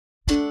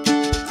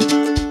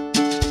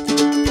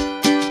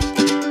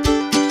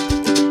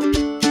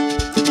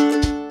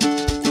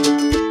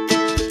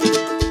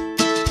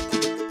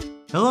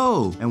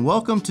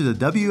welcome to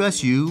the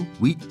WSU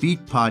Wheat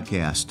Beat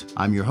Podcast.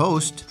 I'm your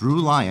host, Drew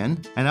Lyon,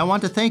 and I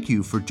want to thank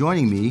you for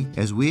joining me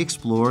as we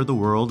explore the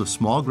world of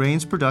small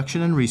grains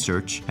production and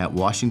research at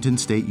Washington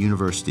State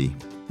University.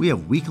 We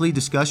have weekly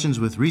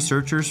discussions with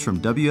researchers from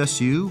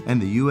WSU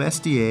and the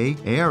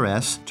USDA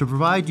ARS to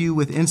provide you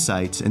with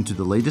insights into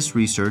the latest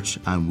research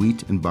on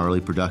wheat and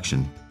barley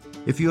production.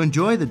 If you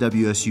enjoy the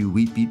WSU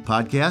Wheat Beat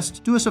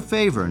Podcast, do us a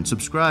favor and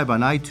subscribe on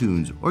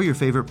iTunes or your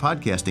favorite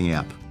podcasting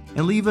app.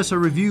 And leave us a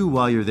review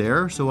while you're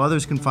there so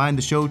others can find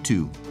the show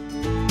too.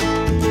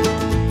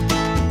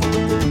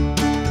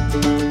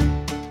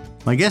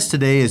 My guest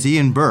today is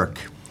Ian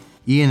Burke.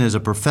 Ian is a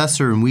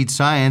professor in weed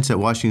science at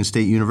Washington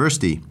State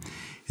University.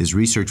 His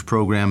research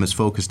program is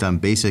focused on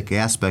basic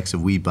aspects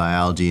of weed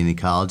biology and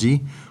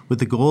ecology with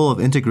the goal of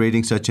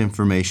integrating such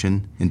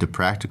information into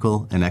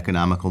practical and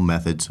economical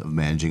methods of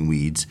managing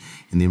weeds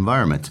in the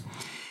environment.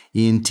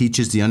 Ian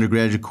teaches the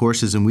undergraduate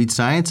courses in weed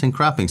science and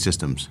cropping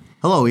systems.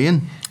 Hello,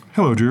 Ian.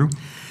 Hello, Drew.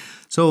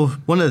 So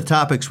one of the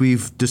topics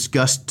we've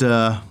discussed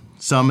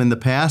some in the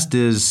past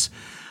is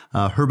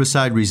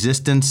herbicide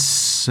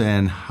resistance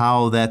and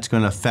how that's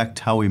going to affect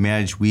how we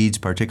manage weeds,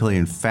 particularly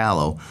in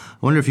fallow. I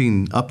wonder if you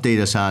can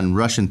update us on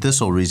Russian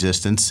thistle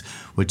resistance,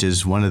 which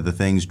is one of the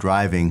things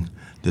driving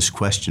this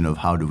question of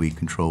how do we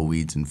control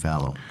weeds in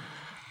fallow.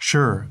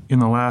 Sure. In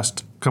the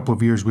last couple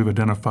of years, we've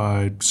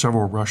identified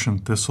several Russian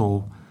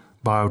thistle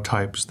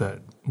biotypes that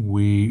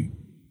we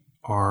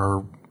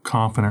are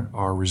confident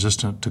are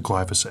resistant to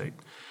glyphosate.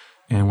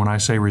 And when I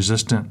say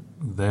resistant,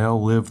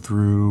 they'll live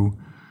through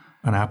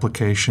an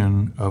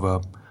application of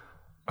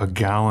a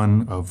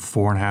gallon of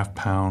 4.5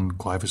 pound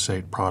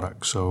glyphosate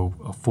product. So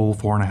a full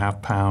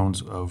 4.5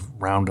 pounds of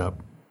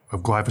Roundup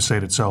of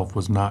glyphosate itself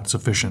was not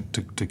sufficient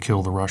to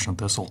kill the Russian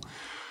thistle.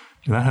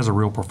 And that has a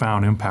real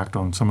profound impact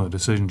on some of the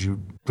decisions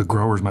the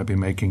growers might be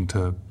making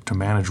to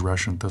manage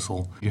Russian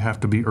thistle. You have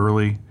to be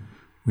early.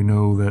 We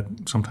know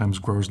that sometimes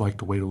growers like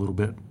to wait a little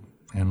bit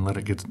and let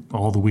it get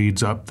all the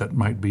weeds up that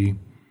might be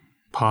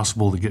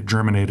possible to get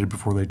germinated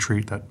before they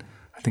treat. That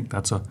I think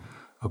that's a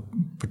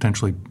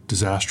potentially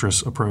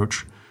disastrous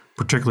approach,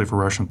 particularly for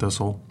Russian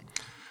thistle.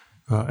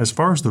 As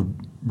far as the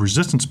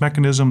resistance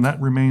mechanism,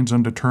 that remains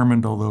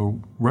undetermined,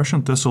 although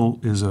Russian thistle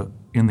is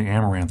in the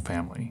amaranth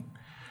family.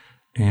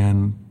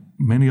 And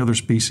many other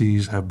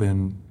species have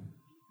been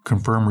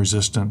confirmed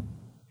resistant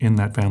in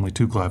that family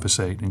to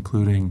glyphosate,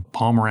 including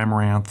Palmer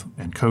amaranth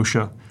and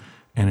kochia.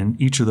 And in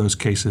each of those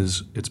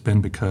cases, it's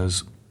been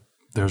because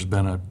there's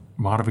been a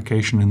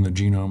modification in the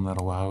genome that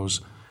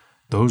allows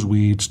those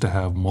weeds to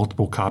have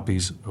multiple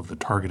copies of the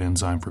target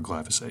enzyme for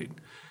glyphosate.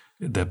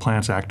 The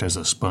plants act as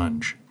a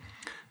sponge.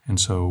 And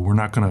so we're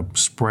not going to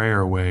spray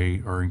our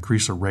way or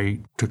increase the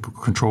rate to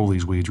control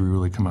these weeds. We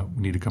really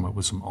need to come up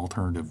with some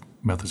alternative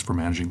methods for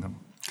managing them.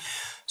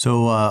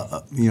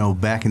 So,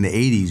 back in the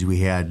 80s,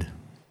 we had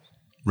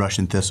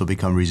Russian thistle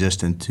become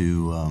resistant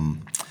to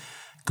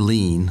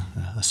glean,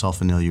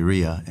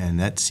 sulfonylurea, and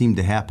that seemed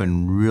to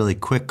happen really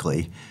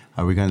quickly.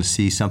 Are we going to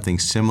see something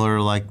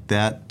similar like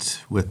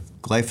that with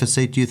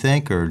glyphosate, do you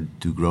think, or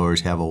do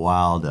growers have a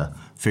while to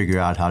figure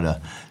out how to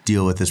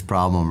deal with this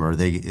problem, or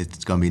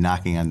it's going to be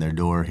knocking on their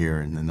door here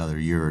in another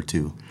year or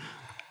two?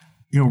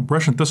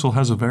 Russian thistle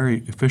has a very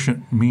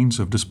efficient means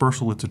of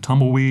dispersal. It's a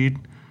tumbleweed.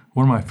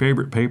 One of my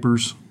favorite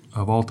papers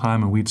of all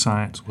time in weed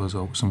science was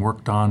some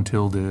work Don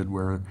Till did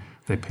where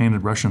they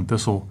painted Russian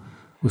thistle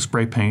with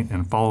spray paint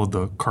and followed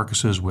the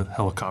carcasses with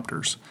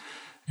helicopters.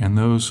 And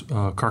those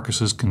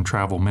carcasses can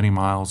travel many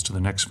miles to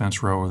the next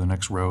fence row or the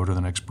next road or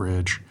the next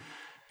bridge,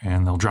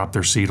 and they'll drop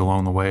their seed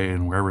along the way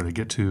and wherever they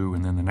get to,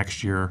 and then the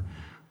next year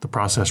the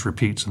process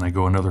repeats and they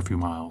go another few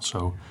miles.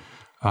 So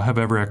I have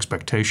every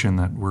expectation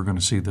that we're going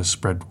to see this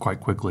spread quite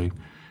quickly.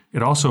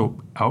 It also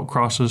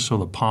outcrosses, so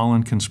the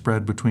pollen can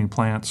spread between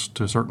plants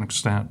to a certain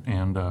extent,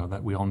 and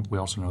that we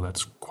also know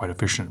that's quite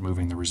efficient at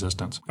moving the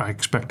resistance. I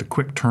expect a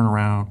quick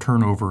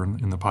turnover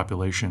in the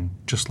population,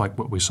 just like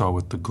what we saw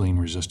with the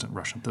glean-resistant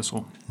Russian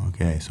thistle.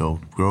 Okay, so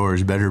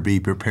growers better be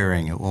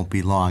preparing. It won't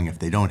be long. If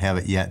they don't have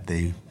it yet,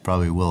 they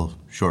probably will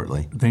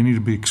shortly. They need to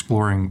be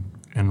exploring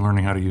and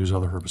learning how to use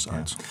other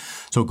herbicides. Yeah.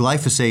 So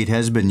glyphosate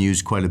has been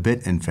used quite a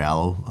bit in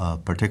fallow,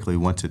 particularly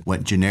once it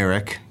went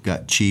generic,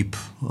 got cheap.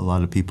 A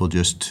lot of people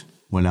just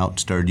went out and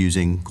started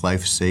using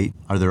glyphosate.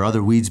 Are there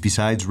other weeds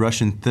besides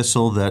Russian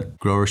thistle that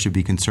growers should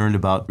be concerned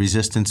about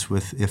resistance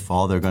with if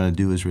all they're going to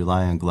do is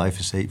rely on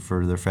glyphosate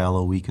for their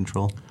fallow weed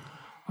control?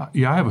 I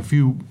have a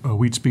few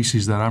weed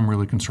species that I'm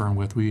really concerned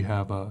with. We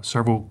have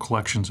several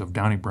collections of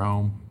downy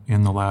brome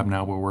in the lab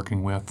now we're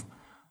working with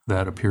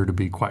that appear to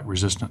be quite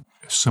resistant,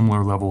 a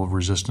similar level of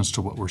resistance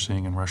to what we're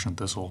seeing in Russian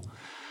thistle.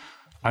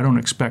 I don't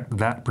expect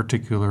that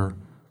particular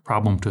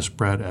problem to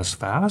spread as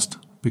fast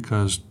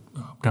because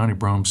downy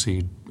brome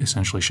seed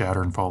essentially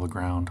shatter and fall to the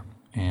ground.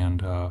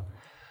 And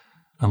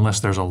unless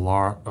there's a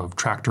lot of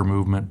tractor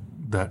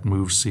movement that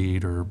moves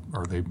seed or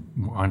they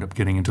wind up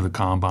getting into the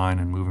combine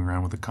and moving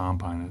around with the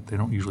combine, they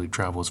don't usually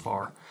travel as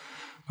far.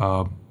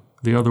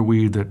 The other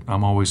weed that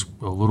I'm always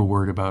a little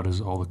worried about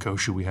is all the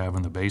kochia we have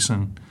in the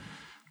basin.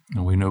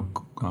 And we know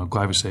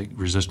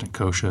glyphosate-resistant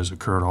kochia has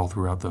occurred all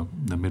throughout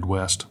the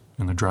Midwest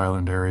in the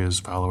dryland areas,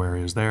 fallow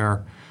areas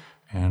there,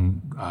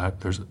 and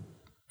there's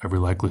every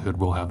likelihood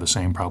we'll have the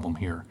same problem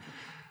here.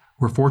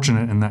 We're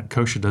fortunate in that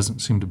kochia doesn't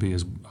seem to be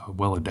as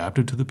well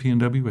adapted to the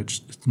P&W.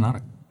 It's not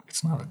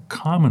a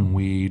common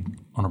weed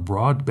on a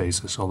broad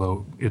basis,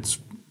 although if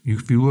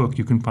you look,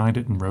 you can find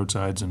it in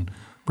roadsides and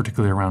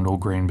particularly around old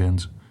grain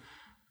bins.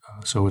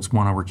 So it's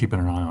one we're keeping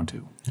an eye on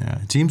too.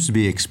 Yeah, it seems to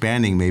be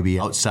expanding maybe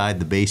outside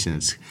the basin.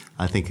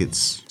 I think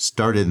it's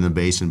started in the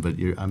basin, but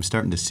I'm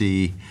starting to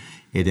see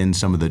it in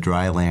some of the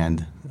dry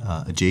land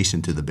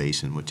adjacent to the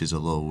basin, which is a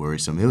little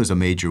worrisome. It was a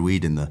major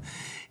weed in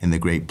the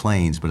Great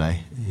Plains, but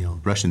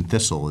Russian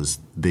thistle is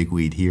the big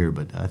weed here.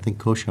 But I think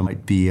kochia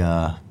might be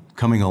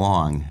coming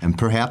along, and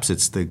perhaps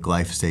it's the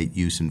glyphosate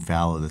use in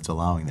fallow that's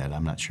allowing that.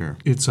 I'm not sure.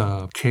 It's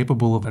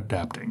capable of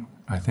adapting.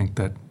 I think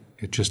that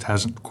it just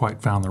hasn't quite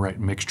found the right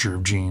mixture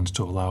of genes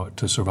to allow it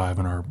to survive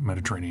in our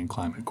Mediterranean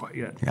climate quite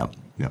yet.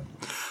 Yep.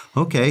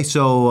 Okay,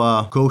 so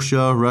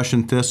kochia,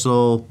 Russian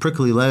thistle,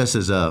 prickly lettuce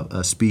is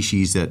a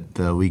species that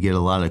we get a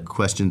lot of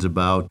questions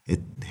about.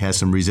 It has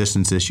some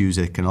resistance issues.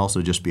 It can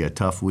also just be a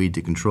tough weed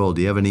to control.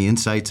 Do you have any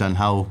insights on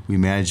how we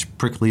manage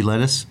prickly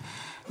lettuce?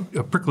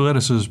 Prickly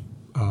lettuce is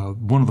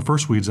one of the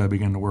first weeds I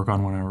began to work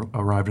on when I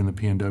arrived in the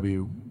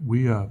P&W.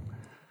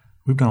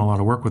 We've done a lot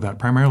of work with that,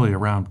 primarily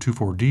around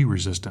 2,4-D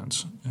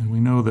resistance, and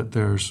we know that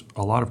there's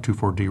a lot of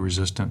 2,4-D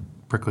resistant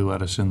prickly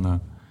lettuce in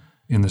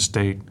the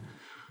state.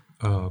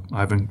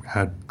 I've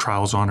had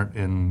trials on it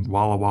in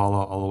Walla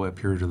Walla all the way up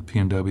here to the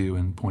P&W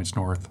and points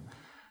north.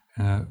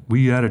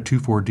 We added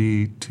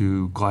 2,4-D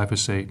to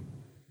glyphosate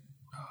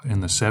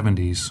in the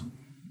 70s,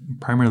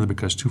 primarily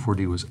because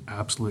 2,4-D was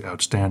absolutely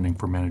outstanding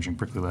for managing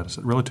prickly lettuce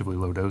at relatively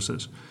low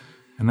doses,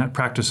 and that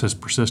practice has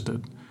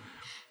persisted.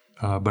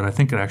 But I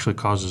think it actually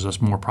causes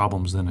us more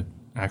problems than it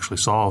actually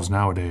solves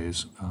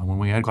nowadays. When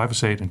we add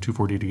glyphosate and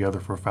 2,4-D together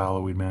for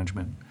fallow weed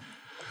management,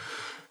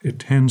 it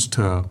tends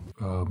to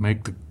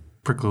make the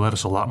prickly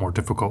lettuce a lot more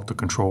difficult to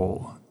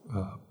control.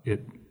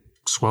 It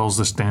swells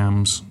the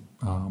stems.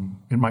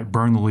 It might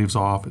burn the leaves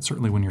off.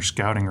 Certainly when you're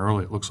scouting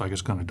early, it looks like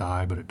it's going to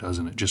die, but it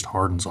doesn't. It just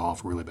hardens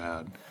off really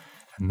bad.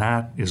 And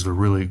that is the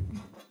really,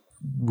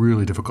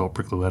 really difficult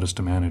prickly lettuce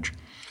to manage.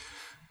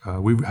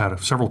 We've had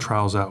several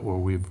trials out where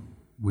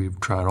we've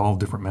tried all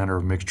different manner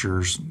of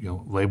mixtures,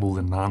 labeled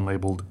and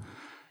non-labeled,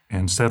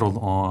 and settled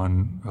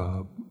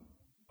on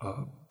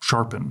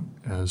Sharpen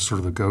as sort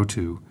of the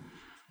go-to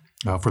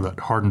for that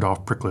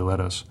hardened-off prickly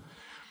lettuce.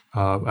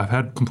 I've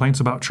had complaints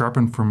about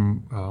Sharpen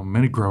from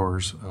many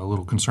growers, a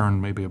little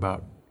concerned maybe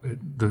about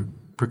the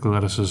prickly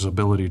lettuce's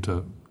ability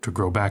to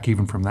grow back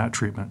even from that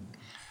treatment.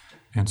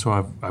 And so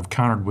I've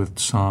countered with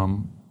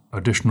some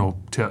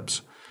additional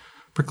tips.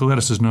 Prickly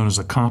lettuce is known as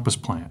a compass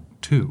plant,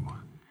 too.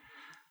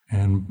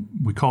 And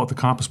we call it the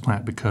compass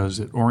plant because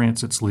it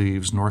orients its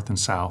leaves north and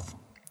south,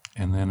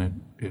 and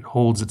then it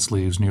holds its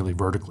leaves nearly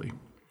vertically,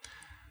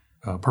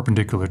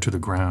 perpendicular to the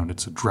ground.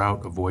 It's a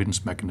drought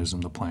avoidance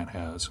mechanism the plant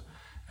has.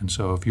 And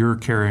so if you're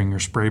carrying your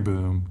spray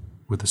boom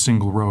with a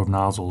single row of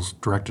nozzles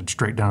directed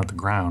straight down at the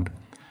ground,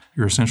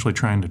 you're essentially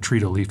trying to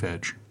treat a leaf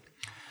edge.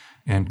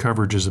 And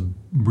coverage is a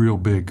real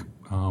big,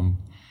 a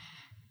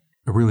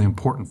really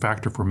important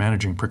factor for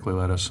managing prickly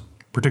lettuce,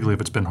 particularly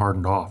if it's been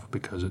hardened off,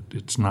 because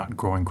it's not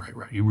growing quite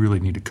right. You really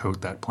need to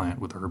coat that plant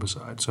with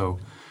herbicide. So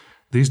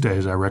these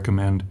days I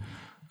recommend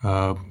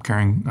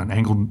carrying an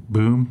angled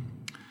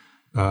boom,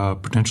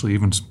 potentially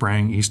even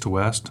spraying east to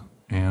west,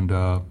 and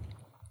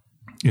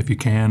if you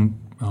can,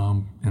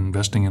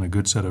 investing in a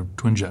good set of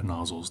twin jet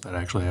nozzles that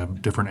actually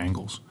have different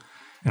angles.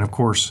 And of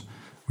course,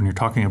 when you're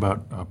talking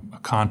about a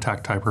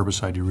contact type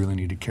herbicide, you really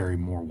need to carry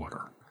more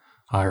water.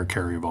 Higher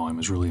carrier volume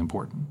is really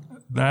important.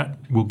 That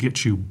will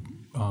get you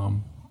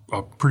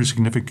a pretty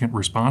significant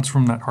response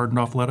from that hardened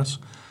off lettuce,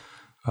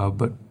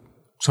 but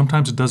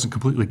sometimes it doesn't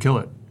completely kill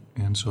it.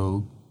 And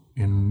so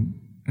in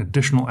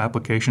additional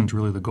applications,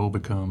 really the goal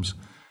becomes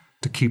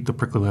to keep the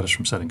prickly lettuce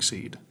from setting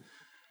seed.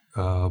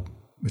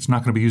 It's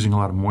not going to be using a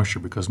lot of moisture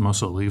because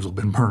most of the leaves have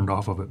been burned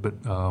off of it, but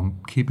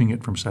keeping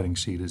it from setting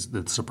seed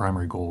that's the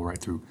primary goal right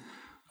through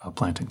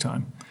planting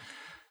time.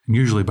 And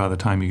usually by the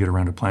time you get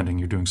around to planting,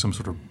 you're doing some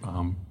sort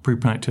of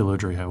pre-plant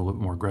tillage, or you have a little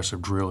bit more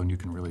aggressive drill, and you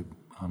can really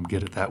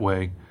get it that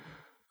way.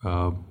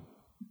 But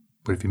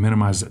if you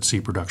minimize that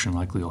seed production,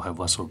 likely you'll have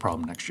less of a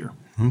problem next year.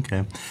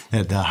 Okay.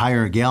 The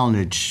higher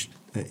gallonage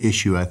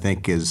issue, I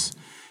think, is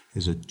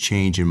a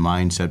change in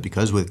mindset,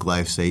 because with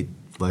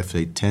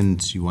glyphosate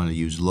tends, you want to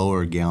use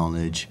lower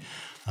gallonage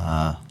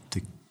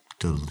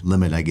to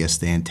limit, I guess,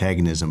 the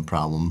antagonism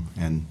problem.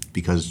 And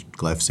because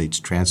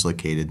glyphosate's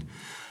translocated,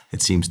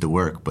 it seems to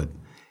work. But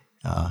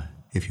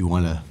if you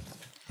want to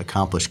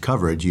accomplish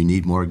coverage, you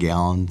need more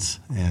gallons,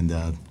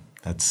 and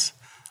that's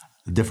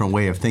a different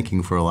way of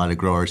thinking for a lot of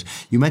growers.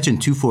 You mentioned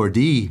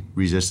 2,4-D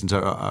resistance.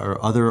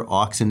 Are other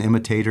auxin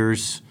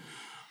imitators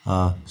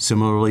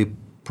similarly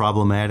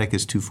problematic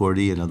as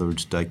 2,4-D? In other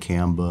words,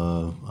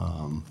 dicamba,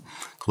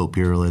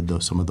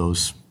 clopyralid, some of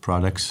those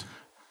products?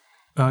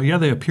 Yeah,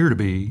 they appear to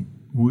be.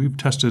 We've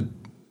tested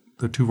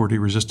the 2,4-D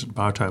resistant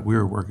biotype we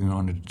were working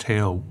on to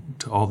detail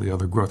to all the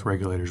other growth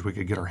regulators we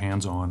could get our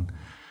hands on,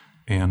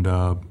 and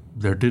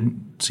there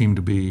didn't seem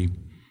to be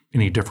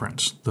any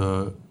difference.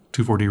 The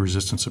 2,4-D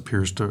resistance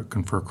appears to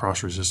confer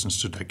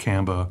cross-resistance to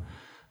dicamba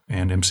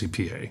and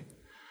MCPA.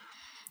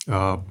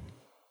 The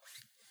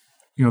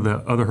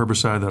other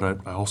herbicide that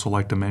I also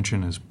like to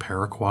mention is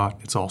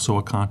paraquat. It's also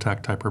a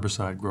contact-type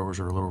herbicide. Growers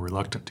are a little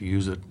reluctant to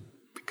use it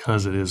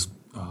because it is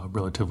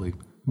relatively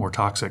more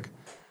toxic,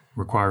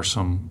 requires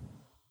some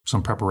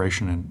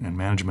preparation and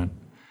management,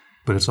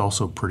 but it's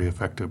also pretty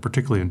effective,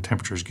 particularly when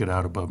temperatures get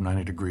out above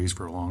 90 degrees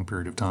for a long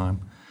period of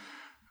time.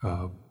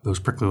 Those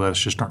prickly lettuce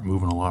just aren't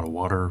moving a lot of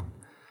water.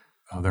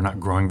 They're not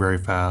growing very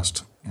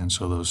fast, and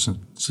so those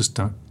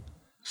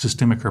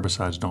systemic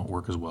herbicides don't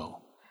work as well.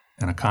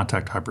 And a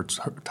contact type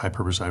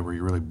herbicide where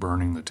you're really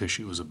burning the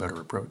tissue is a better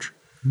approach.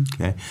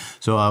 Okay.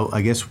 So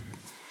I guess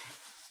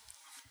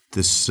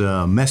this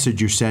message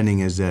you're sending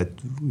is that,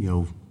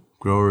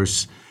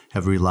 growers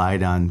have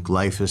relied on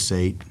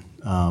glyphosate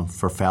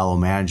for fallow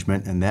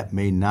management, and that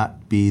may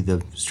not be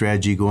the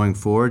strategy going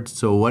forward.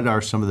 So what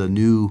are some of the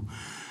new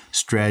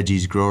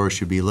strategies growers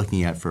should be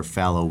looking at for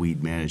fallow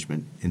weed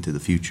management into the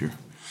future?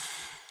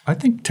 I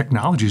think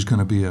technology is going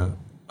to be a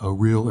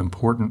real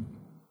important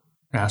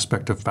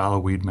aspect of fallow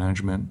weed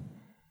management.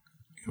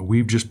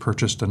 We've just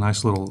purchased a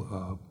nice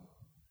little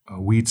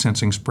weed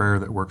sensing sprayer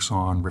that works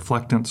on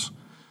reflectance.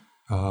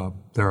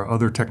 There are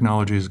other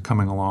technologies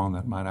coming along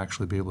that might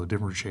actually be able to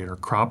differentiate our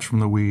crops from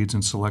the weeds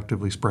and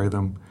selectively spray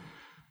them.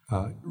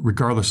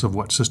 Regardless of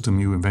what system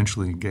you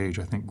eventually engage,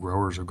 I think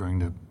growers are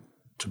going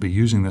to be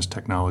using this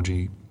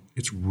technology.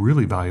 It's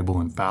really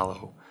valuable in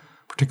fallow,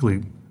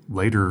 particularly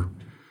later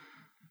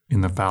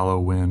in the fallow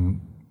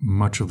when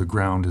much of the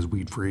ground is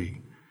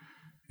weed-free.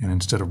 And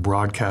instead of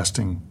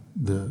broadcasting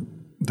the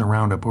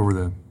Roundup over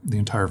the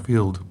entire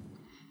field,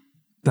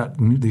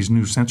 these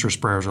new sensor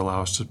sprayers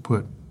allow us to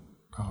put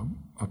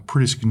a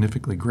pretty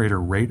significantly greater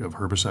rate of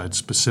herbicide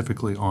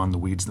specifically on the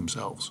weeds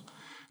themselves.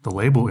 The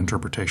label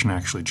interpretation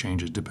actually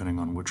changes depending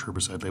on which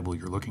herbicide label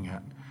you're looking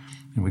at.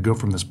 And we go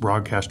from this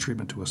broadcast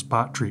treatment to a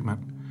spot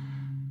treatment.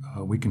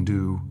 We can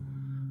do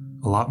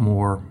a lot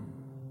more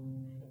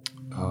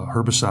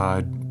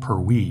herbicide per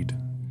weed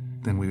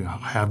than we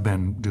have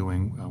been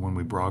doing when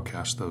we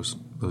broadcast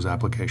those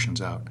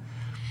applications out.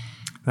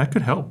 That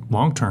could help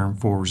long-term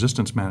for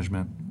resistance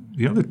management.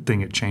 The other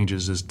thing it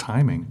changes is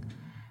timing.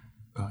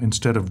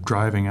 Instead of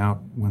driving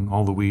out when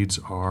all the weeds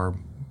are,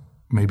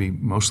 maybe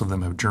most of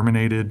them have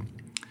germinated,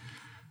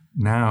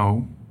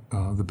 now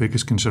the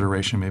biggest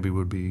consideration maybe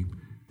would be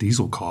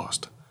diesel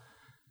cost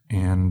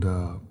and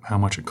how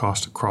much it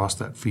costs to cross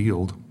that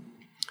field.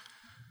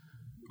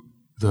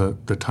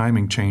 The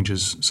timing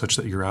changes such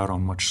that you're out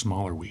on much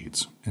smaller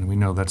weeds, and we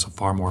know that's a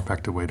far more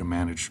effective way to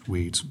manage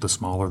weeds. The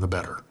smaller, the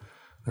better.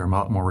 They're a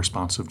lot more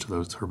responsive to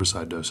those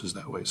herbicide doses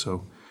that way.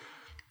 So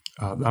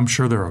I'm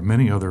sure there are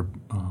many other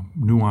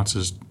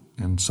nuances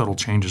and subtle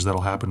changes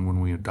that'll happen when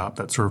we adopt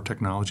that sort of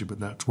technology, but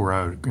that's where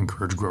I would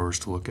encourage growers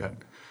to look at.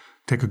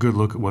 Take a good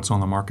look at what's on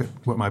the market,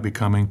 what might be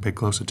coming, pay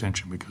close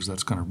attention, because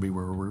that's going to be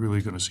where we're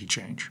really going to see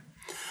change.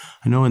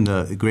 I know in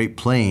the Great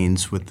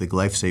Plains with the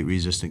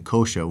glyphosate-resistant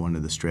kochia, one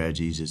of the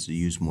strategies is to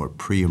use more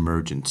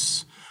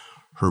pre-emergence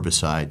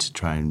herbicides to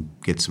try and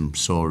get some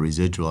soil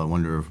residual. I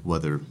wonder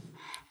whether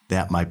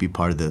that might be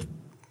part of the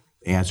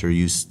answer,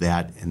 use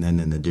that, and then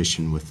in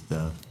addition with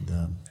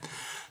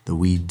the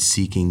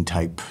weed-seeking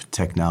type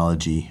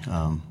technology,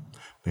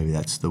 maybe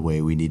that's the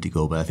way we need to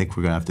go. But I think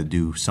we're going to have to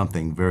do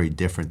something very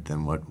different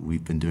than what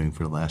we've been doing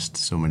for the last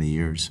so many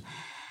years.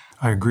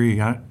 I agree.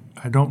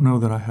 I don't know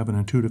that I have an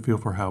intuitive feel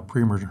for how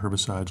pre-emergent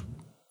herbicides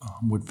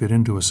would fit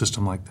into a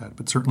system like that,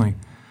 but certainly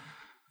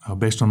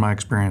based on my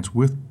experience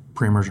with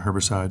pre-emergent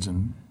herbicides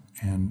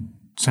and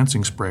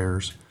sensing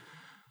sprayers,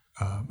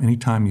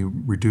 anytime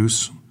you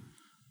reduce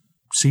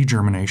seed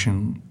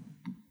germination,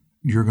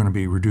 you're going to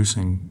be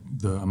reducing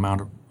the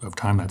amount of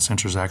time that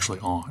sensor is actually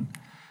on.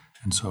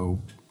 And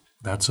so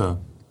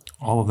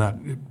all of that,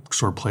 it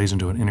sort of plays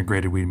into an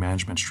integrated weed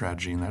management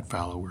strategy in that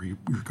fallow where you're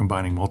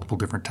combining multiple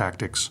different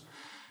tactics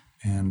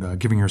and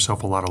giving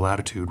yourself a lot of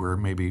latitude where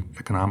maybe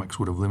economics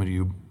would have limited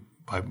you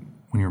by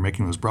when you're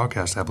making those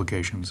broadcast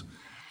applications.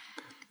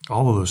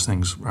 All of those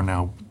things are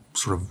now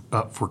sort of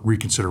up for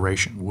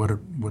reconsideration. What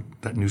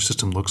that new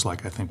system looks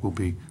like, I think, will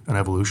be an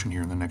evolution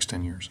here in the next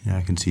 10 years. Yeah,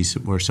 I can see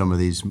where some of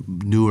these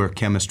newer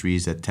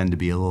chemistries that tend to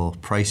be a little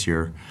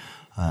pricier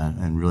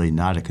and really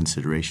not a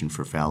consideration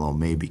for fallow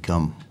may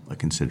become a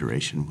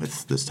consideration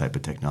with this type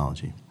of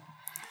technology.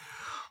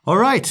 All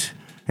right.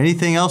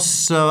 Anything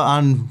else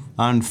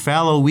on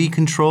fallow weed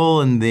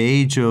control in the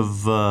age of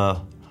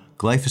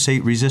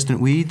glyphosate-resistant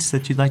weeds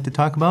that you'd like to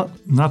talk about?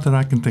 Not that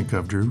I can think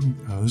of, Drew.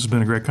 This has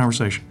been a great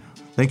conversation.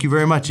 Thank you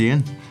very much,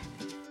 Ian.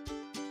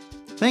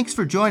 Thanks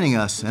for joining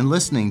us and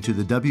listening to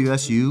the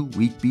WSU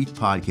Wheat Beat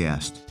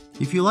podcast.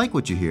 If you like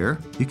what you hear,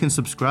 you can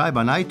subscribe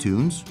on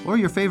iTunes or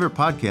your favorite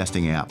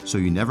podcasting app so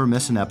you never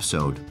miss an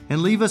episode.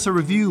 And leave us a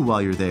review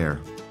while you're there.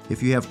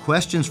 If you have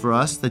questions for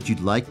us that you'd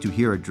like to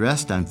hear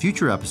addressed on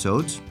future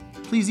episodes,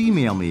 please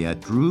email me at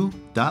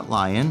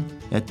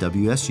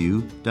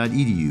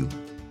drew.lyon@wsu.edu.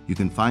 You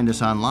can find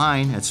us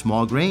online at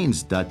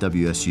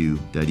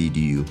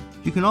smallgrains.wsu.edu.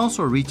 You can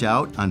also reach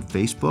out on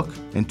Facebook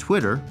and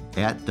Twitter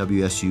at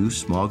WSU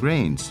Small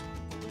Grains.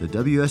 The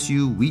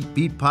WSU Wheat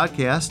Beat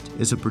Podcast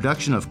is a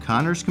production of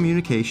Connors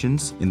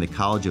Communications in the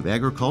College of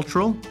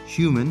Agricultural,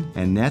 Human,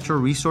 and Natural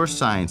Resource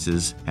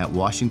Sciences at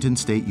Washington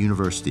State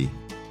University.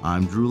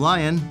 I'm Drew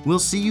Lyon. We'll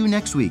see you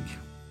next week.